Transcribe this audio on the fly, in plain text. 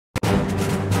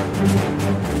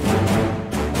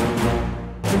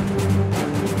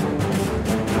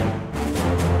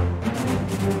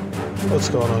What's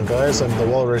going on, guys? I'm the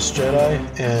Walrus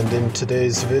Jedi, and in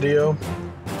today's video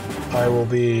I will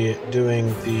be doing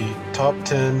the top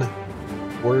 10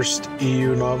 worst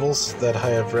EU novels that I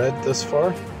have read thus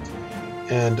far.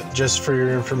 And just for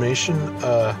your information,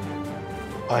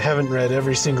 I haven't read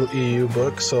every single EU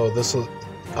book, so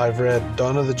I've read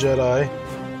Dawn of the Jedi,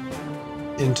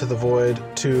 Into the Void,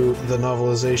 to the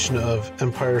novelization of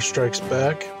Empire Strikes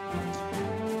Back,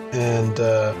 and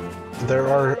there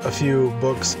are a few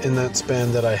books in that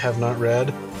span that I have not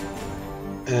read,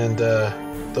 and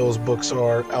those books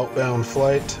are Outbound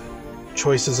Flight,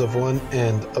 Choices of One,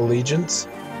 and Allegiance,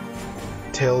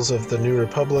 Tales of the New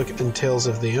Republic, and Tales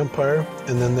of the Empire.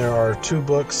 And then there are two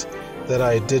books that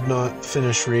I did not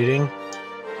finish reading,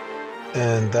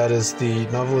 and that is the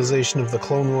novelization of the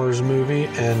Clone Wars movie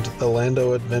and the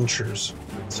Lando Adventures.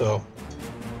 So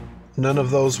none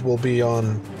of those will be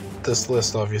on this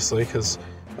list, obviously, because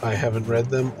I haven't read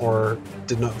them or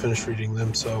did not finish reading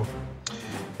them. So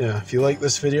yeah, if you like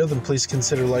this video, then please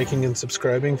consider liking and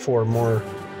subscribing for more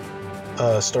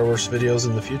Star Wars videos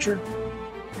in the future.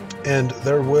 And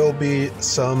there will be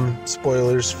some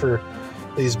spoilers for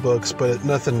these books, but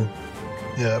nothing,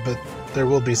 but there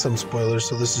will be some spoilers,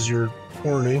 so this is your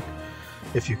warning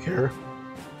if you care.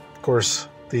 Of course,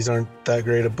 these aren't that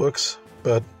great of books,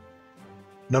 but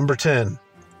number 10.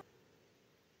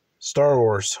 Star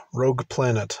Wars Rogue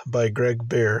Planet by Greg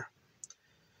Bear.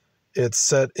 It's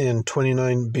set in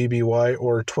 29 BBY,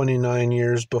 or 29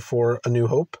 years before A New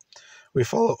Hope. We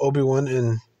follow Obi-Wan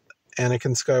and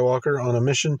Anakin Skywalker on a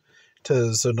mission to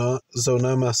Zonama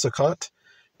Sakat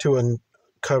to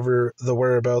uncover the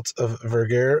whereabouts of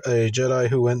Vergere, a Jedi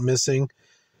who went missing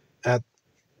at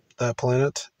that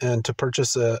planet, and to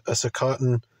purchase a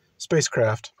Sakatan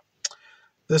spacecraft.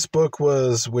 This book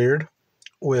was weird,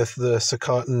 with the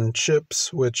Sakatan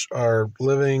ships, which are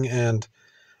living, and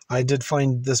I did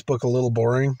find this book a little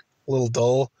boring, a little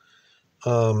dull.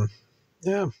 One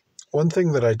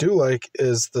thing that I do like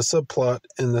is the subplot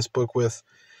in this book with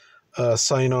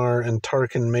Sinar and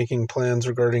Tarkin making plans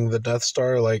regarding the Death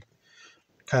Star, like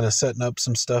kind of setting up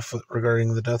some stuff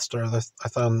regarding the Death Star. I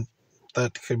thought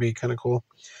that could be kind of cool.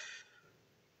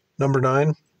 Number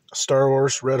 9, Star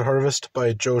Wars Red Harvest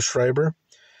by Joe Schreiber.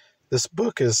 This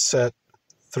book is set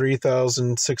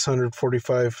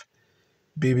 3,645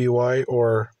 BBY,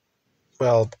 or,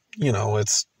 well, what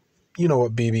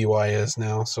BBY is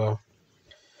now, so.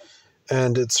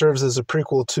 And it serves as a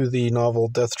prequel to the novel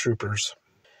Death Troopers.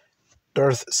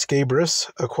 Darth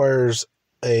Scabris acquires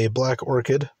a black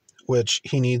orchid, which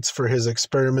he needs for his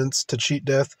experiments to cheat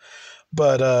death,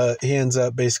 but he ends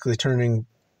up basically turning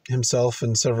himself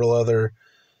and several other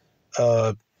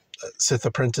Sith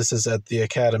apprentices at the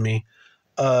Academy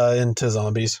into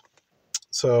zombies.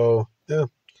 So, yeah.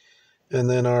 And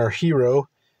then our hero,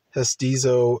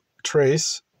 Hestizo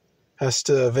Trace, has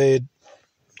to evade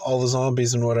all the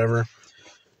zombies and whatever.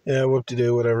 Yeah,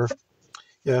 whoop-de-doo, whatever.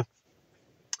 Yeah.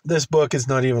 This book is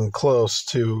not even close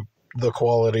to the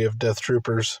quality of Death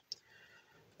Troopers.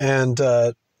 And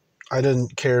I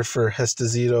didn't care for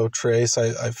Hestizo Trace.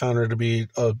 I found her to be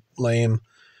a lame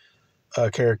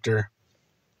character.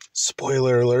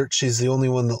 Spoiler alert, she's the only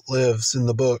one that lives in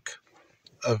the book.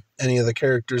 Of any of the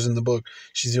characters in the book,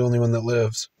 she's the only one that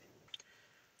lives.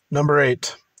 Number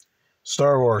 8,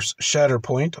 Star Wars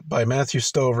Shatterpoint by Matthew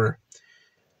Stover.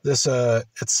 This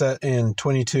it's set in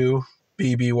 22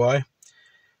 BBY,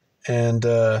 and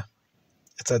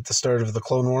it's at the start of the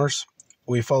Clone Wars.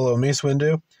 We follow Mace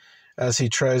Windu as he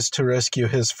tries to rescue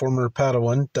his former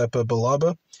Padawan, Depa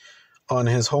Billaba, on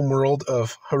his homeworld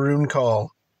of Harun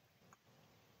Kal,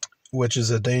 which is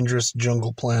a dangerous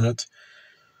jungle planet.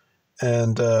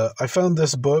 And I found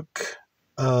this book,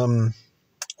 I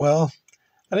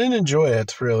didn't enjoy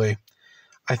it, really.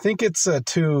 I think it's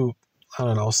too,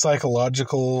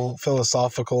 psychological,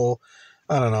 philosophical.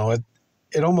 I don't know.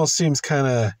 It almost seems kind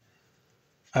of,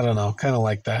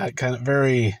 like that. Kind of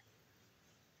very,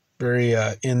 very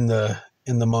in the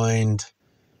mind.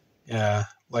 Yeah,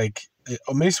 like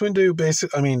Mace Windu Mace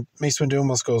Windu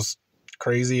almost goes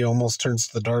crazy, almost turns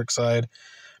to the dark side.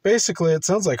 Basically, it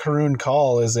sounds like Harun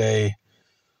Kal is it's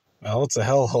a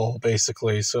hellhole,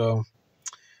 basically, so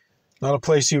not a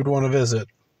place you would want to visit.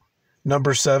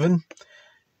 Number 7,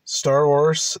 Star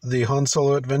Wars The Han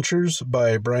Solo Adventures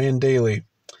by Brian Daley.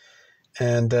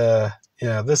 And,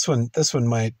 this one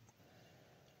might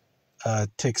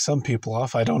tick some people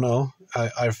off. I don't know.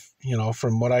 I've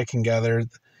from what I can gather,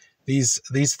 these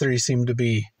three seem to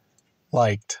be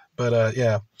liked. But,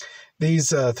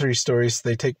 these 3 stories,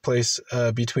 they take place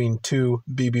between 2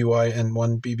 BBY and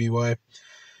 1 BBY.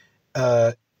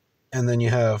 And then you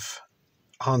have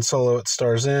Han Solo at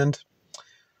Star's End,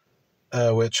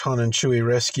 which Han and Chewie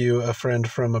rescue a friend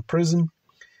from a prison.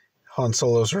 Han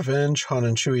Solo's Revenge. Han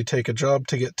and Chewie take a job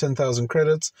to get 10,000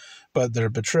 credits, but they're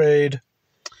betrayed.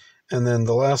 And then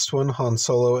the last one, Han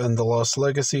Solo and the Lost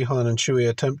Legacy. Han and Chewie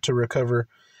attempt to recover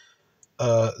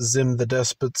Zim the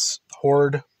Despot's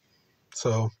hoard.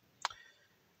 So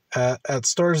at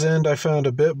Star's End, I found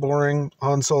a bit boring.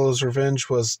 Han Solo's Revenge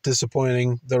was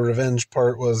disappointing. The revenge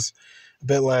part was a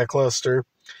bit lackluster.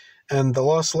 And the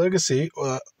Lost Legacy,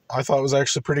 I thought was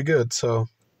actually pretty good. So,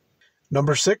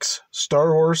 number 6,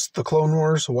 Star Wars: The Clone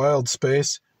Wars Wild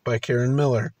Space by Karen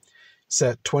Miller.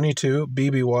 Set 22,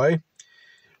 BBY.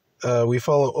 We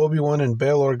follow Obi-Wan and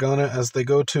Bail Organa as they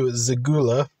go to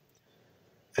Zagula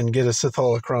and get a Sith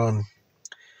holocron.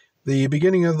 The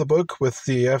beginning of the book, with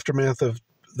the aftermath of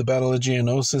the Battle of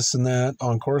Geonosis and that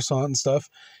on Coruscant and stuff,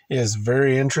 is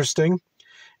very interesting.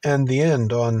 And the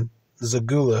end on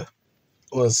Zagula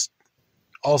was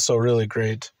also really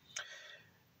great.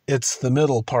 It's the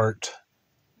middle part,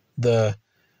 the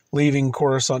leaving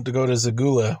Coruscant to go to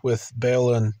Zagula with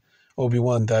Bail and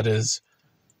Obi-Wan, that is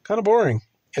kind of boring.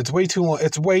 It's way too long.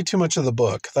 It's way too much of the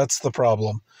book. That's the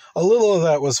problem. A little of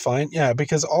that was fine. Yeah,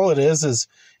 because all it is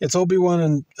it's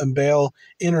Obi-Wan and Bail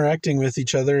interacting with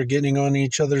each other, getting on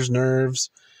each other's nerves,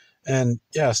 and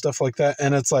yeah, stuff like that.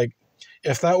 And it's like,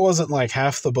 if that wasn't like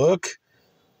half the book,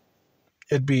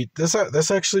 it'd be, this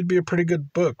actually be a pretty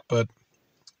good book, but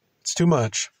it's too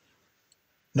much.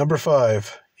 Number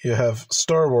 5, you have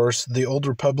Star Wars: The Old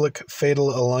Republic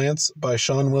Fatal Alliance by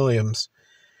Sean Williams.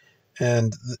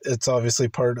 And it's obviously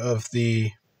part of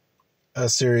the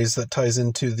series that ties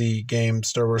into the game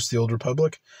Star Wars: The Old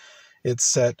Republic. It's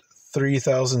set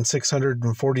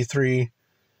 3,643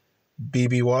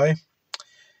 BBY.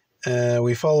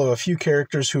 We follow a few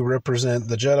characters who represent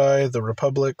the Jedi, the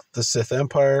Republic, the Sith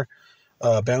Empire,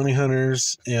 bounty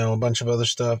hunters, a bunch of other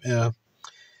stuff. Yeah,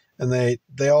 and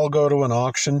they all go to an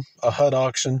auction, a HUD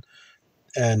auction,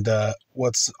 and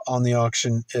what's on the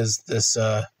auction is these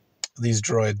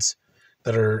droids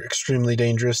that are extremely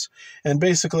dangerous, and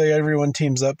basically everyone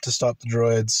teams up to stop the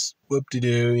droids.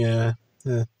 Whoop-de-doo, yeah.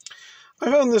 I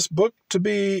found this book to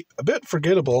be a bit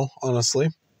forgettable, honestly,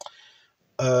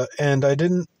 and I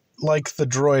didn't like the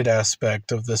droid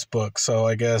aspect of this book, so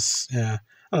I guess, yeah,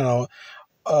 I don't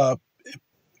know,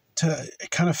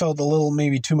 it kind of felt a little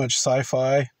maybe too much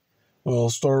sci-fi. Well,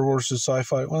 Star Wars is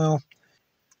sci-fi. Well,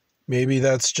 maybe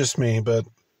that's just me, but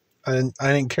I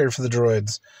didn't care for the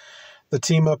droids. The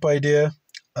team-up idea,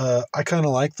 I kind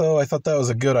of like, though. I thought that was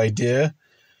a good idea.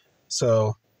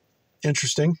 So,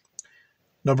 interesting.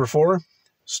 Number 4,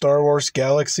 Star Wars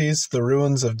Galaxies: The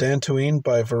Ruins of Dantooine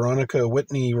by Veronica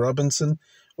Whitney Robinson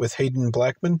with Hayden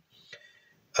Blackman.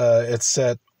 It's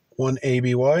set 1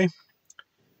 ABY,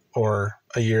 or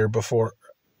a year before,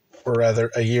 or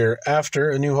rather a year after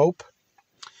A New Hope.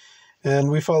 And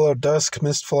we follow Dusk,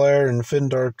 Mistflyer, and Finn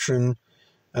Darktron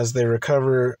as they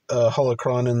recover a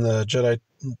holocron in the Jedi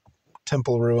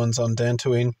Temple ruins on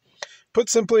Dantooine. Put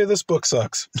simply, this book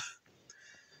sucks.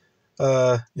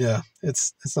 Yeah,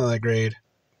 it's not that great.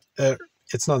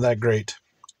 It's not that great.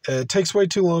 It takes way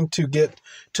too long to get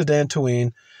to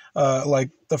Dantooine. Like,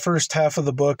 the first half of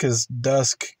the book is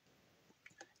Dusk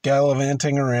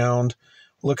gallivanting around,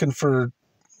 looking for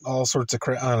all sorts of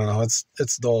crap. I don't know.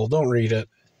 It's dull. Don't read it.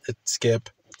 Skip.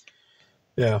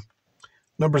 Yeah.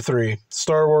 Number 3,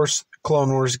 Star Wars: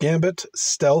 Clone Wars Gambit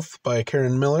Stealth by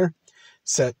Karen Miller.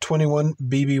 Set 21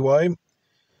 BBY.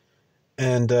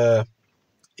 And,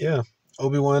 yeah,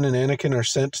 Obi-Wan and Anakin are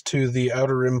sent to the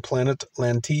Outer Rim planet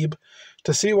Lantib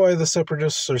to see why the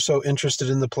Separatists are so interested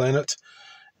in the planet.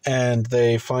 And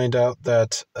they find out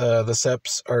that the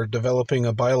Seps are developing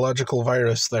a biological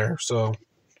virus there. So,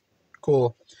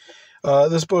 cool.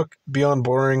 This book, beyond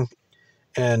boring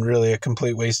and really a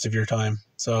complete waste of your time.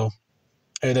 So,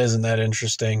 it isn't that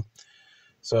interesting.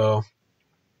 So,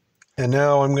 and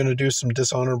now I'm going to do some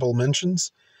dishonorable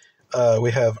mentions.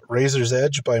 We have Razor's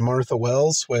Edge by Martha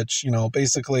Wells, which,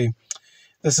 basically,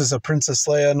 this is a Princess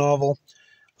Leia novel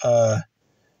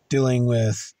dealing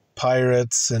with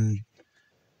pirates and,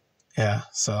 yeah,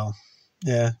 so,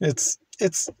 yeah, it's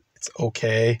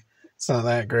okay. It's not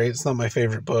that great. It's not my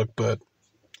favorite book, but...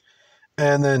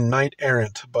 And then Knight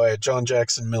Errant by John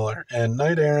Jackson Miller. And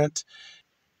Knight Errant,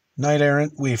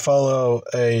 we follow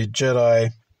a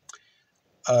Jedi,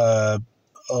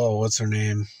 what's her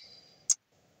name?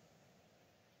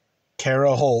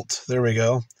 Cara Holt. There we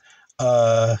go.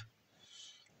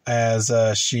 As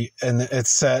she, and it's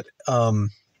set in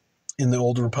the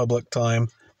Old Republic time.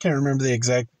 Can't remember the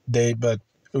exact date, but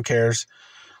who cares?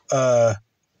 Yeah,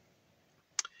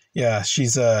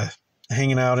 she's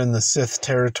hanging out in the Sith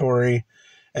territory,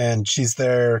 and she's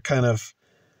there kind of,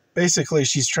 basically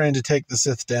she's trying to take the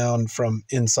Sith down from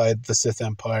inside the Sith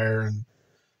Empire. And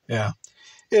yeah,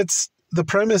 the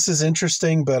premise is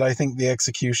interesting, but I think the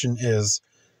execution is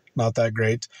not that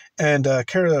great. And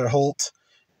Kara Holt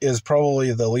is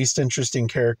probably the least interesting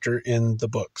character in the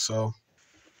book. So,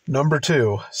 number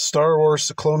 2, Star Wars: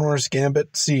 The Clone Wars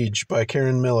Gambit Siege by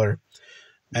Karen Miller.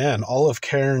 Man, all of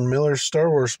Karen Miller's Star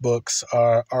Wars books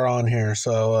are on here,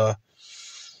 so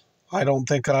I don't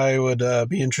think I would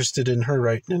be interested in her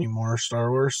writing any more Star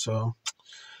Wars. So,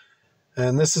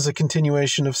 and this is a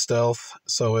continuation of Stealth,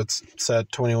 so it's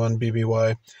set 21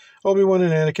 BBY. Obi-Wan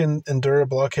and Anakin endure a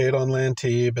blockade on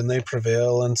Lantebe, and they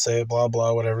prevail and say blah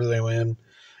blah whatever they win.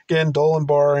 Again, dull and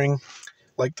boring,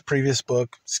 like the previous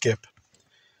book. Skip.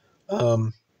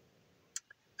 And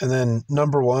then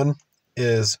number 1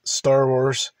 is Star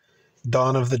Wars: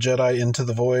 Dawn of the Jedi Into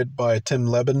the Void by Tim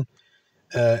Leben,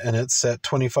 and it's set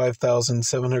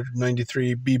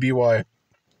 25,793 BBY.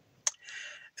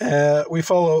 We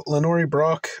follow Lenore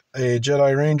Brock, a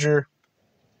Jedi Ranger,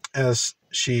 as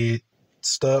she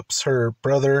stops her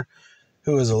brother,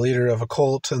 who is a leader of a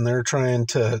cult, and they're trying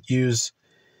to use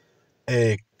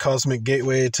a cosmic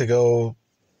gateway to go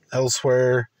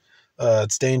elsewhere.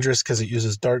 It's dangerous because it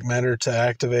uses dark matter to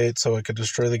activate, so it could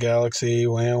destroy the galaxy.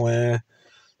 Wah, wah.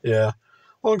 Yeah.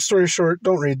 Long story short,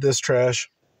 don't read this trash.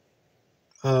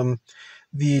 The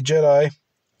Jedi.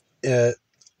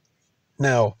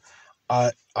 Now,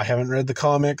 I haven't read the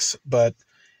comics, but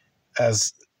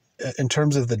in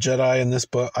terms of the Jedi in this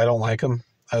book, I don't like them.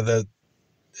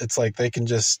 It's like they can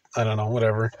just, I don't know,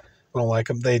 whatever. I don't like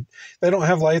them. They don't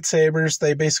have lightsabers.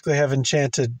 They basically have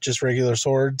enchanted, just regular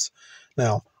swords.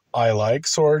 Now, I like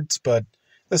swords, but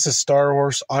this is Star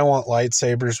Wars. I want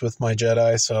lightsabers with my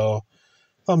Jedi, so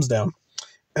thumbs down.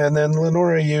 And then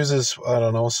Lenore uses, I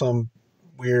don't know, some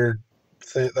weird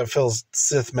thing that feels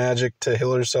Sith magic to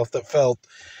heal herself.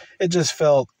 It just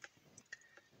felt,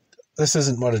 this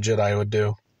isn't what a Jedi would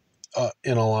do,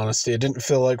 in all honesty. It didn't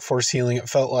feel like force healing. It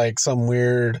felt like some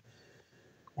weird,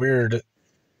 I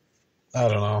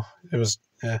don't know. It was,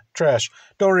 trash.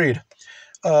 Don't read.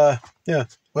 Yeah,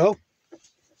 well,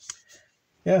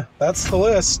 yeah, that's the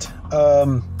list.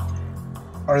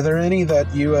 Are there any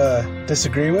that you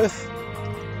disagree with?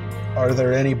 Are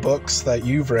there any books that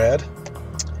you've read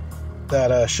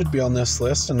that should be on this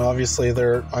list? And obviously,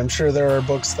 I'm sure there are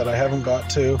books that I haven't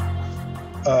got to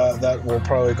that will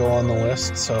probably go on the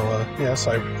list. So yes,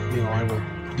 I will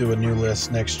do a new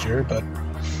list next year. But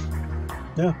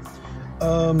yeah,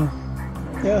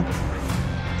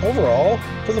 Overall,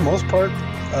 for the most part,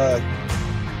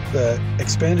 the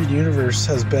expanded universe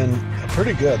has been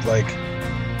pretty good, like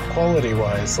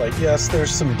quality-wise. Like, yes,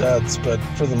 there's some duds, but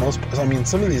for the most part, I mean,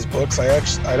 some of these books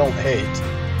I don't hate.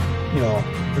 You know,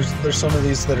 there's some of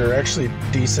these that are actually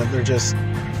decent. They're just,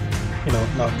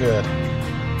 not good.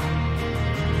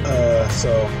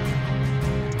 So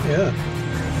yeah.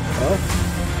 Well,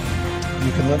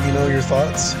 you can let me know your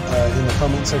thoughts in the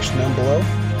comment section down below.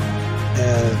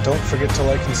 And don't forget to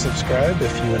like and subscribe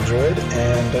if you enjoyed.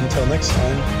 And until next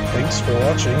time, thanks for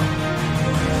watching.